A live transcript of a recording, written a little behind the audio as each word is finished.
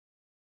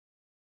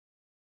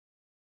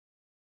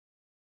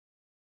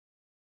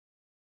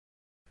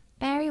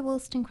Mary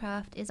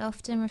Wollstonecraft is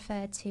often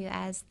referred to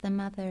as the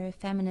mother of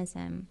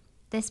feminism.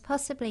 This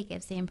possibly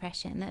gives the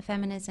impression that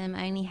feminism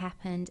only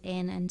happened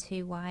in and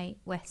to white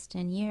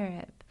Western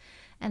Europe,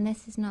 and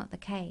this is not the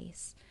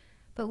case.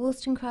 But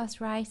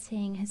Wollstonecraft's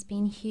writing has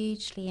been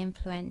hugely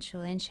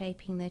influential in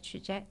shaping the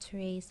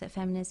trajectories that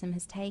feminism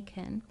has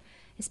taken,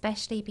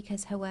 especially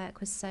because her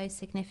work was so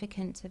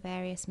significant to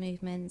various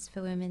movements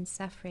for women's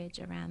suffrage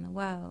around the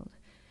world.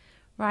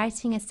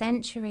 Writing a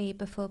century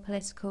before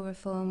political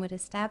reform would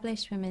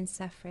establish women's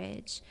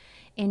suffrage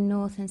in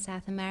North and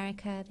South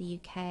America, the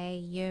UK,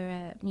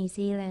 Europe, New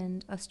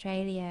Zealand,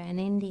 Australia, and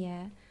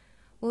India,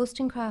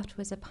 Wollstonecraft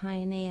was a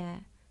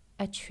pioneer,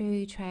 a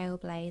true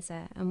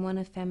trailblazer, and one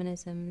of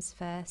feminism's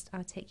first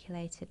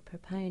articulated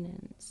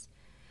proponents.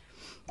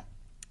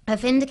 A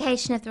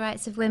Vindication of the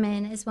Rights of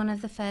Women is one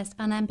of the first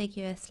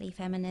unambiguously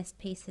feminist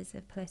pieces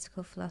of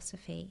political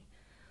philosophy.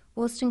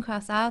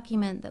 Wollstonecraft's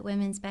argument that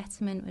women's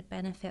betterment would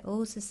benefit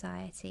all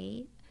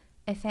society,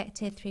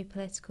 effected through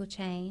political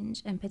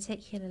change, and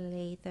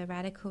particularly the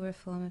radical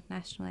reform of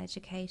national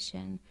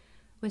education,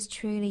 was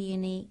truly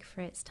unique for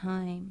its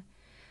time.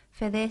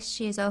 For this,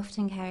 she is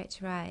often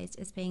characterized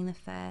as being the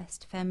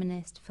first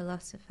feminist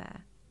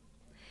philosopher.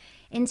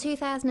 In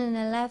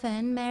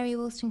 2011, Mary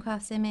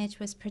Wollstonecraft's image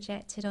was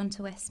projected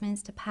onto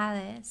Westminster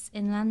Palace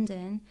in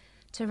London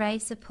to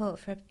raise support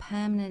for a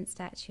permanent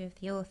statue of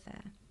the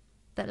author.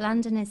 That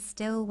London is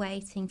still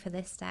waiting for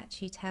this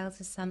statue tells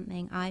us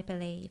something, I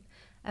believe,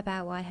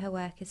 about why her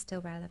work is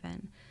still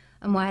relevant,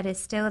 and why it is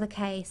still the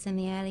case in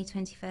the early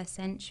 21st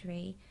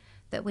century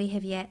that we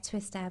have yet to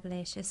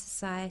establish a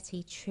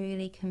society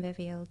truly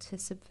convivial to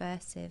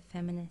subversive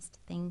feminist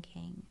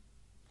thinking.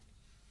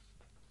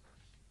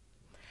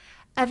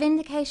 A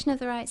Vindication of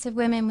the Rights of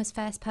Women was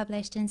first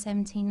published in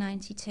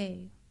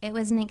 1792. It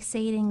was an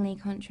exceedingly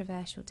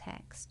controversial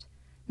text.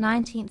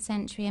 19th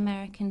century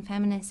American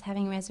feminists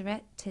having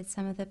resurrected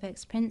some of the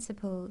book's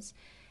principles,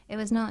 it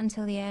was not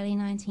until the early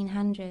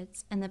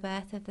 1900s and the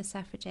birth of the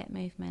suffragette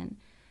movement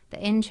that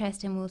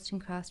interest in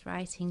Wollstonecraft's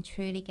writing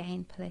truly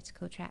gained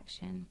political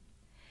traction.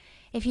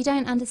 If you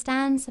don't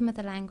understand some of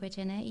the language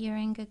in it, you're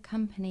in good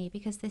company,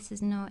 because this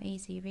is not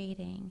easy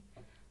reading.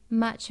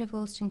 Much of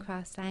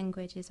Wollstonecraft's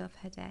language is of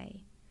her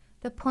day.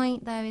 The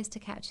point, though, is to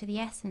capture the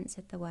essence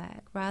of the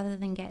work rather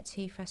than get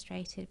too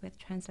frustrated with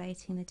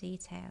translating the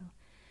detail.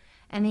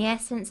 And the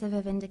essence of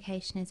A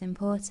Vindication is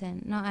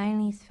important, not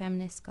only to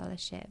feminist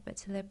scholarship, but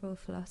to liberal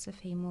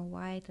philosophy more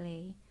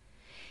widely.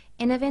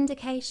 In A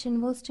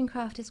Vindication,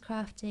 Wollstonecraft is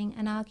crafting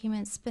an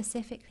argument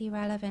specifically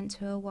relevant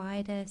to a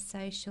wider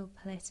social,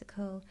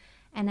 political,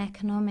 and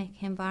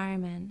economic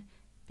environment.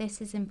 This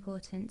is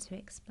important to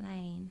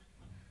explain.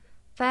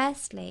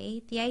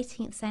 Firstly, the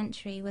 18th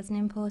century was an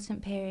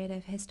important period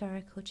of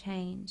historical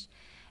change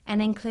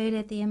and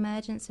included the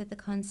emergence of the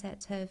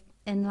concept of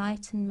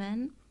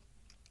enlightenment,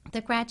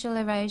 the gradual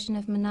erosion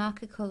of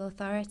monarchical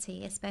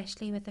authority,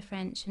 especially with the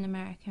French and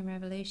American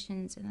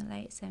revolutions in the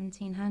late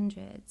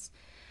 1700s,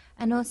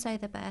 and also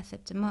the birth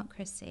of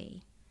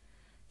democracy.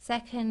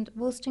 Second,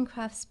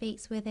 Wollstonecraft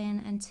speaks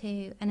within and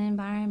to an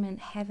environment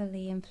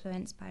heavily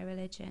influenced by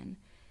religion,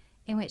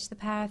 in which the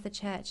power of the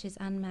church is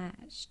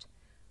unmatched.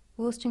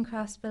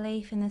 Wollstonecraft's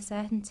belief in the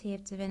certainty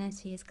of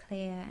divinity is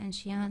clear, and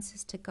she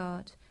answers to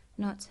God,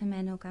 not to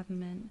men or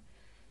government.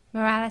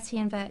 Morality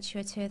and virtue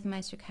are two of the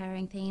most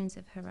recurring themes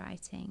of her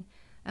writing,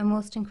 and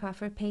Wollstonecraft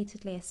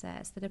repeatedly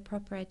asserts that a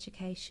proper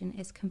education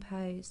is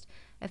composed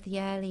of the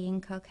early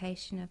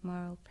inculcation of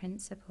moral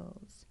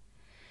principles.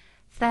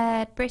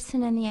 Third,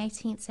 Britain in the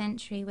 18th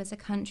century was a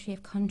country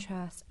of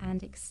contrast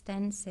and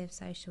extensive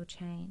social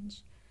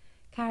change.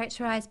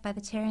 Characterised by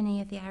the tyranny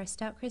of the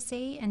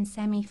aristocracy and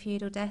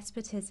semi-feudal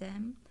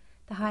despotism,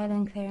 the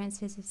Highland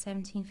clearances of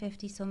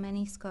 1750 saw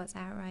many Scots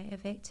outright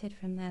evicted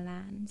from their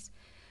lands.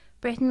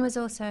 Britain was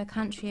also a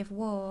country of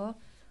war,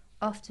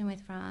 often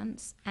with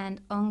France,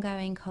 and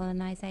ongoing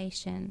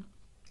colonisation.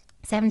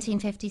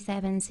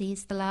 1757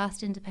 sees the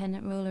last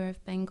independent ruler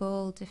of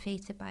Bengal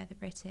defeated by the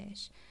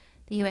British.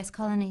 The US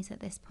colonies at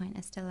this point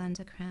are still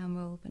under Crown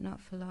rule, but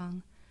not for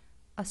long.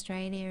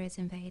 Australia is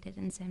invaded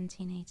in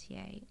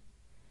 1788.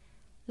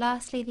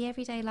 Lastly, the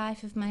everyday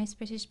life of most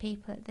British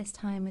people at this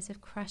time was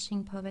of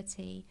crushing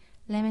poverty,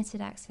 limited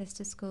access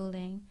to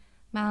schooling,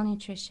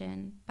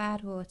 malnutrition,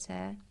 bad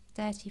water,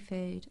 dirty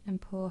food,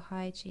 and poor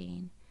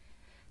hygiene.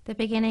 The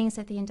beginnings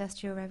of the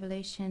Industrial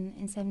Revolution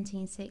in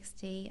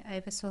 1760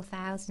 oversaw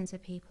thousands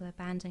of people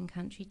abandon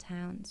country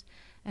towns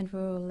and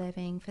rural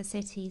living for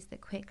cities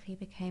that quickly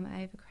became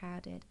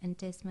overcrowded and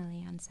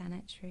dismally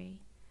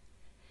unsanitary.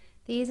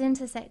 These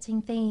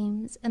intersecting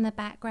themes and the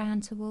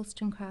background to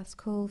Wollstonecraft's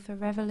call for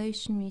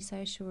revolutionary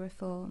social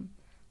reform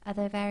are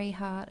the very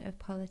heart of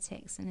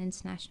politics and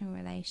international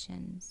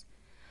relations.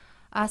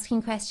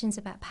 Asking questions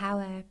about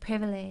power,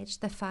 privilege,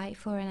 the fight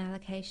for and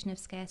allocation of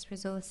scarce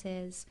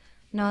resources,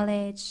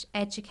 knowledge,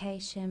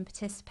 education,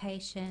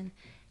 participation,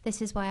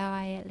 this is why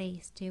I, at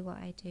least, do what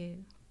I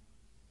do.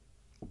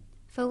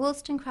 For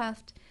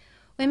Wollstonecraft,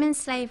 women's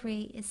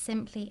slavery is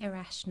simply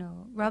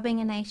irrational, robbing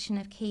a nation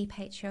of key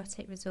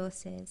patriotic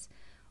resources,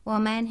 while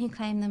men who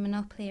claim the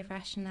monopoly of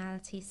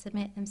rationality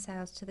submit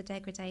themselves to the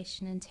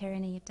degradation and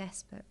tyranny of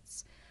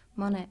despots,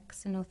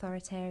 monarchs and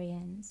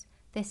authoritarians.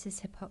 This is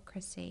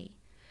hypocrisy.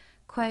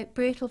 Quote,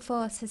 brutal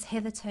force has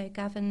hitherto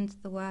governed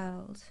the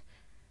world,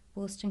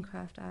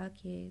 Wollstonecraft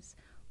argues,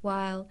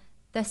 while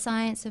the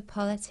science of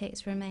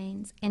politics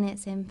remains in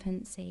its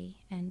infancy,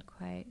 end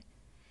quote.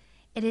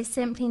 It is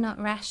simply not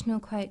rational,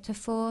 quote, to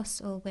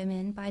force all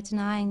women, by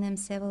denying them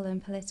civil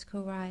and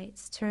political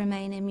rights, to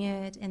remain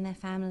immured in their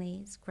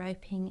families,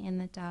 groping in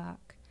the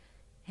dark,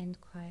 end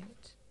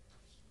quote.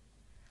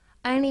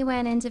 Only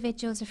when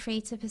individuals are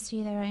free to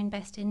pursue their own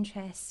best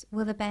interests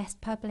will the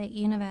best public,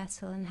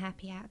 universal and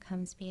happy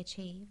outcomes be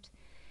achieved.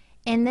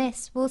 In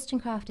this,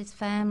 Wollstonecraft is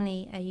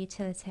firmly a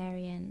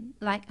utilitarian,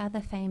 like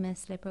other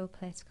famous liberal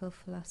political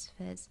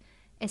philosophers,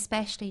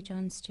 especially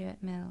John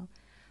Stuart Mill,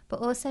 but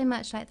also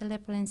much like the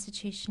liberal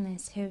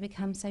institutionalists who have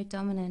become so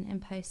dominant in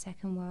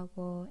post-Second World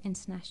War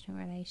international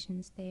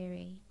relations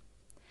theory.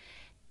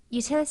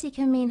 Utility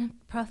can mean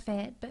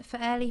profit, but for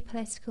early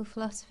political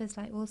philosophers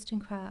like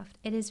Wollstonecraft,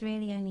 it is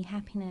really only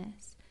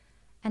happiness.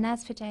 And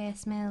as for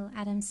J.S. Mill,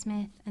 Adam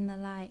Smith, and the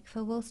like,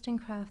 for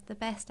Wollstonecraft, the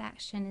best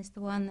action is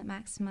the one that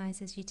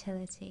maximizes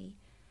utility.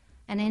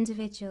 And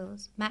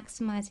individuals,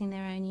 maximizing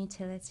their own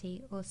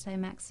utility, also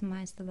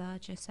maximize the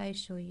larger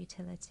social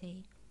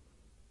utility.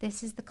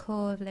 This is the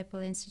core of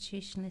liberal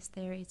institutionalist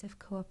theories of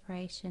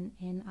cooperation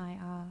in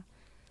IR.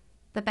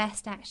 The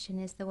best action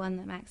is the one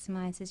that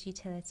maximizes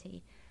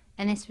utility,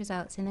 and this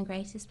results in the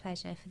greatest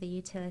pleasure for the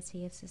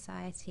utility of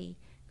society,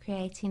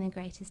 creating the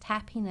greatest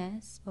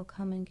happiness, or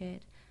common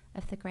good,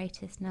 of the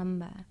greatest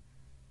number.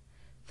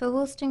 For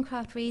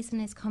Wollstonecraft, reason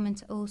is common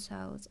to all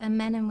souls, and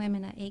men and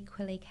women are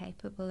equally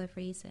capable of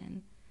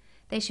reason.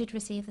 They should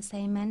receive the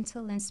same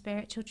mental and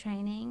spiritual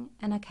training,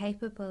 and are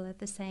capable of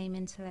the same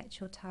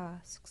intellectual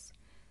tasks.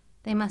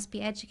 They must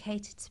be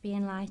educated to be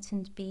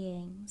enlightened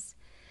beings.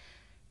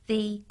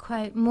 The,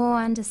 quote, more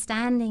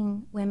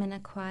understanding women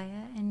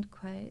acquire, end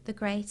quote, the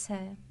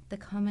greater the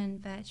common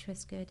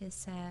virtuous good is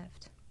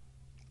served.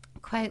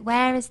 Quote,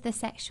 where is the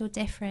sexual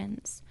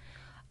difference,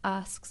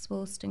 asks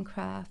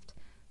Wollstonecraft,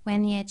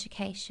 when the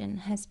education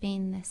has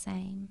been the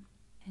same,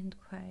 end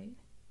quote.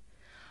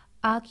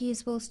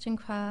 Argues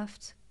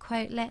Wollstonecraft,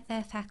 quote, let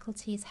their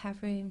faculties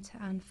have room to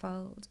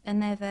unfold,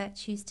 and their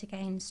virtues to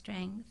gain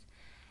strength,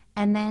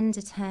 and then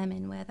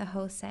determine where the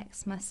whole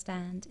sex must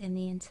stand in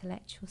the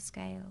intellectual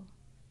scale,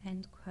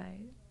 end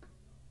quote.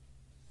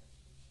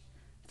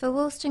 For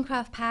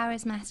Wollstonecraft, power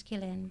is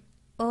masculine,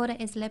 order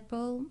is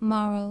liberal,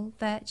 moral,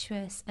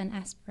 virtuous, and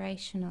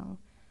aspirational.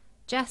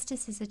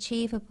 Justice is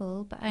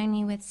achievable, but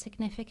only with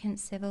significant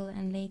civil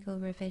and legal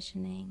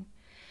revisioning.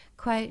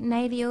 Quote,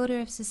 nay, the order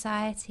of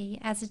society,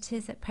 as it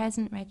is at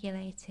present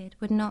regulated,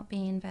 would not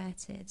be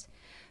inverted,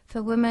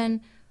 for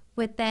woman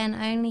would then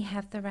only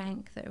have the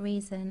rank that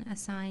reason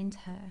assigned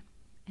her,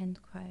 end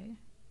quote.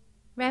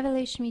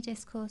 Revolutionary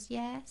discourse,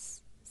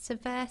 yes.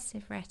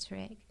 Subversive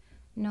rhetoric,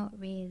 not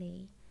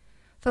really.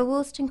 For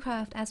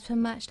Wollstonecraft, as for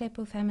much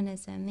liberal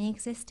feminism, the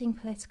existing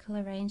political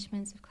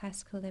arrangements of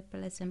classical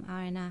liberalism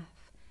are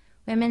enough.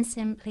 Women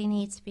simply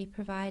need to be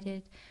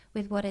provided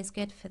with what is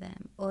good for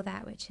them, or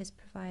that which is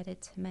provided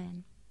to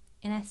men.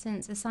 In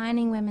essence,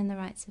 assigning women the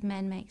rights of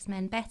men makes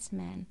men better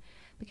men,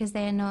 because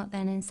they are not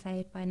then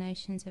enslaved by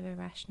notions of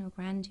irrational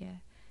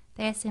grandeur.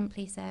 They are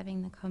simply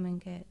serving the common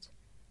good.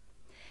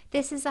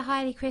 This is a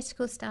highly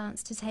critical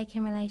stance to take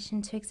in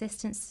relation to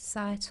existent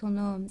societal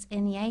norms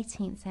in the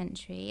 18th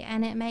century,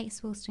 and it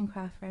makes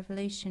Wollstonecraft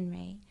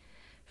revolutionary.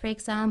 For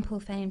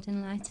example, famed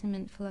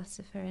Enlightenment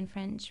philosopher and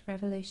French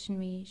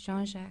revolutionary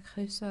Jean-Jacques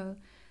Rousseau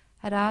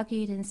had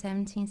argued in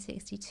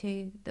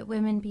 1762 that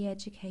women be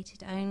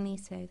educated only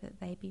so that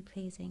they be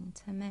pleasing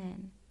to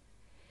men.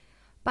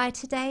 By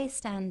today's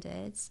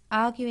standards,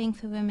 arguing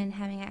for women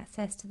having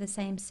access to the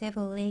same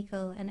civil,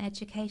 legal, and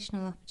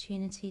educational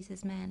opportunities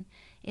as men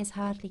is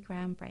hardly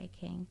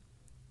groundbreaking.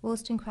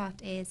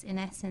 Wollstonecraft is, in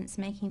essence,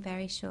 making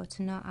very sure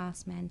to not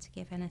ask men to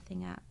give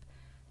anything up,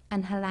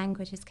 and her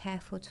language is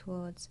careful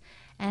towards,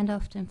 and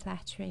often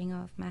flattering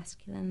of,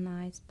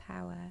 masculinized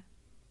power.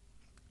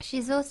 She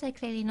is also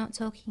clearly not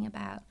talking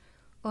about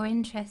or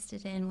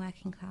interested in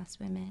working-class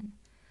women.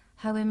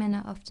 Her women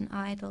are often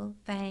idle,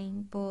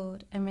 vain,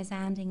 bored, and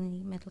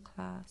resoundingly middle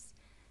class.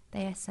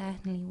 They are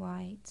certainly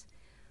white.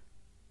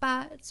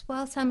 But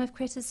while some have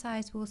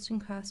criticised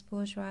Wollstonecraft's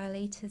bourgeois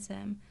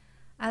elitism,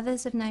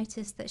 others have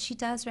noticed that she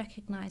does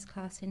recognise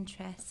class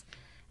interests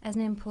as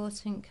an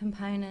important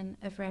component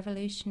of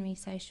revolutionary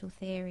social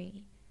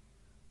theory.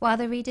 While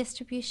the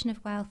redistribution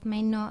of wealth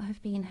may not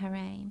have been her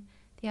aim,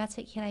 the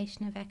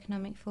articulation of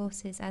economic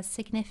forces as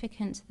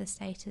significant to the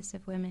status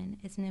of women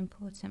is an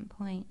important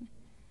point.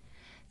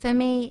 For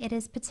me, it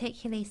is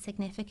particularly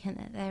significant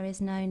that there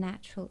is no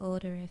natural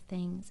order of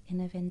things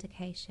in A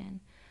Vindication,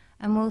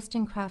 and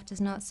Wollstonecraft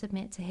does not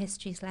submit to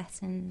history's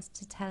lessons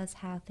to tell us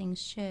how things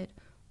should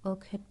or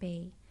could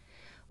be.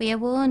 We are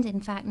warned,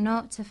 in fact,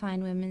 not to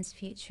find women's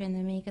future in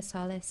the meagre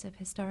solace of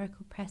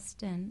historical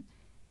precedent.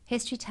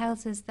 History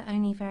tells us that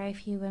only very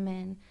few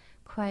women,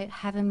 quote,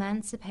 have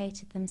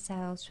emancipated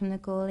themselves from the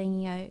galling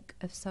yoke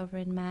of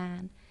sovereign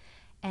man,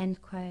 end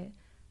quote,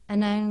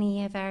 and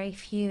only a very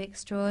few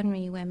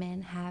extraordinary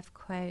women have,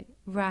 quote,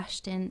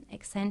 rushed in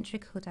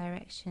eccentrical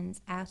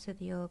directions out of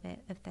the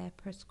orbit of their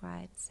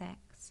prescribed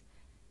sex,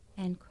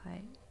 end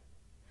quote.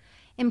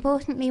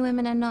 Importantly,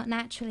 women are not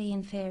naturally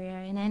inferior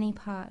in any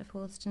part of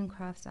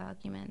Wollstonecraft's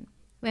argument.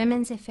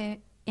 Women's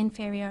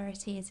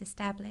inferiority is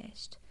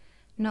established,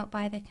 not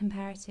by their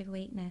comparative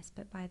weakness,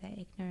 but by their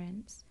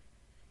ignorance.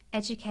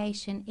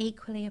 Education,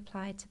 equally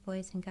applied to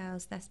boys and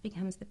girls, thus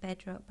becomes the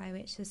bedrock by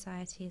which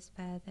society is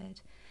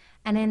furthered,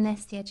 and in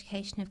this the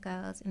education of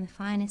girls in the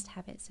finest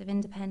habits of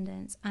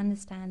independence,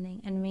 understanding,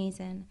 and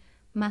reason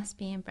must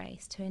be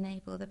embraced to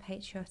enable the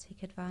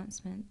patriotic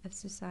advancement of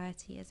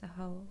society as a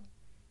whole.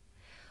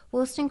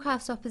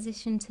 Wollstonecraft's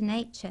opposition to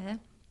nature,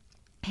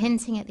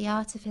 hinting at the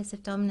artifice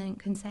of dominant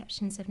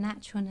conceptions of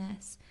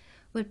naturalness,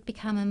 would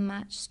become a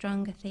much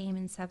stronger theme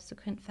in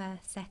subsequent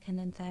first, second,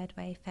 and third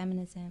wave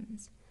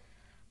feminisms.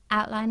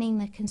 Outlining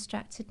the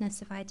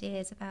constructedness of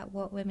ideas about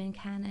what women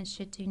can and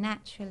should do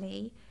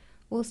naturally,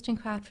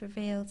 Wollstonecraft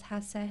reveals how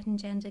certain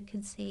gender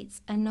conceits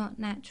are not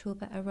natural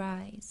but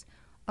arise,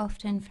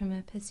 often from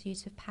a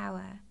pursuit of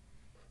power.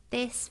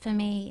 This, for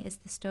me, is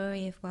the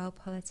story of world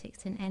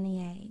politics in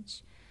any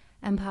age,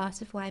 and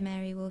part of why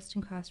Mary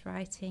Wollstonecraft's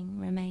writing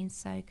remains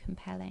so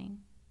compelling.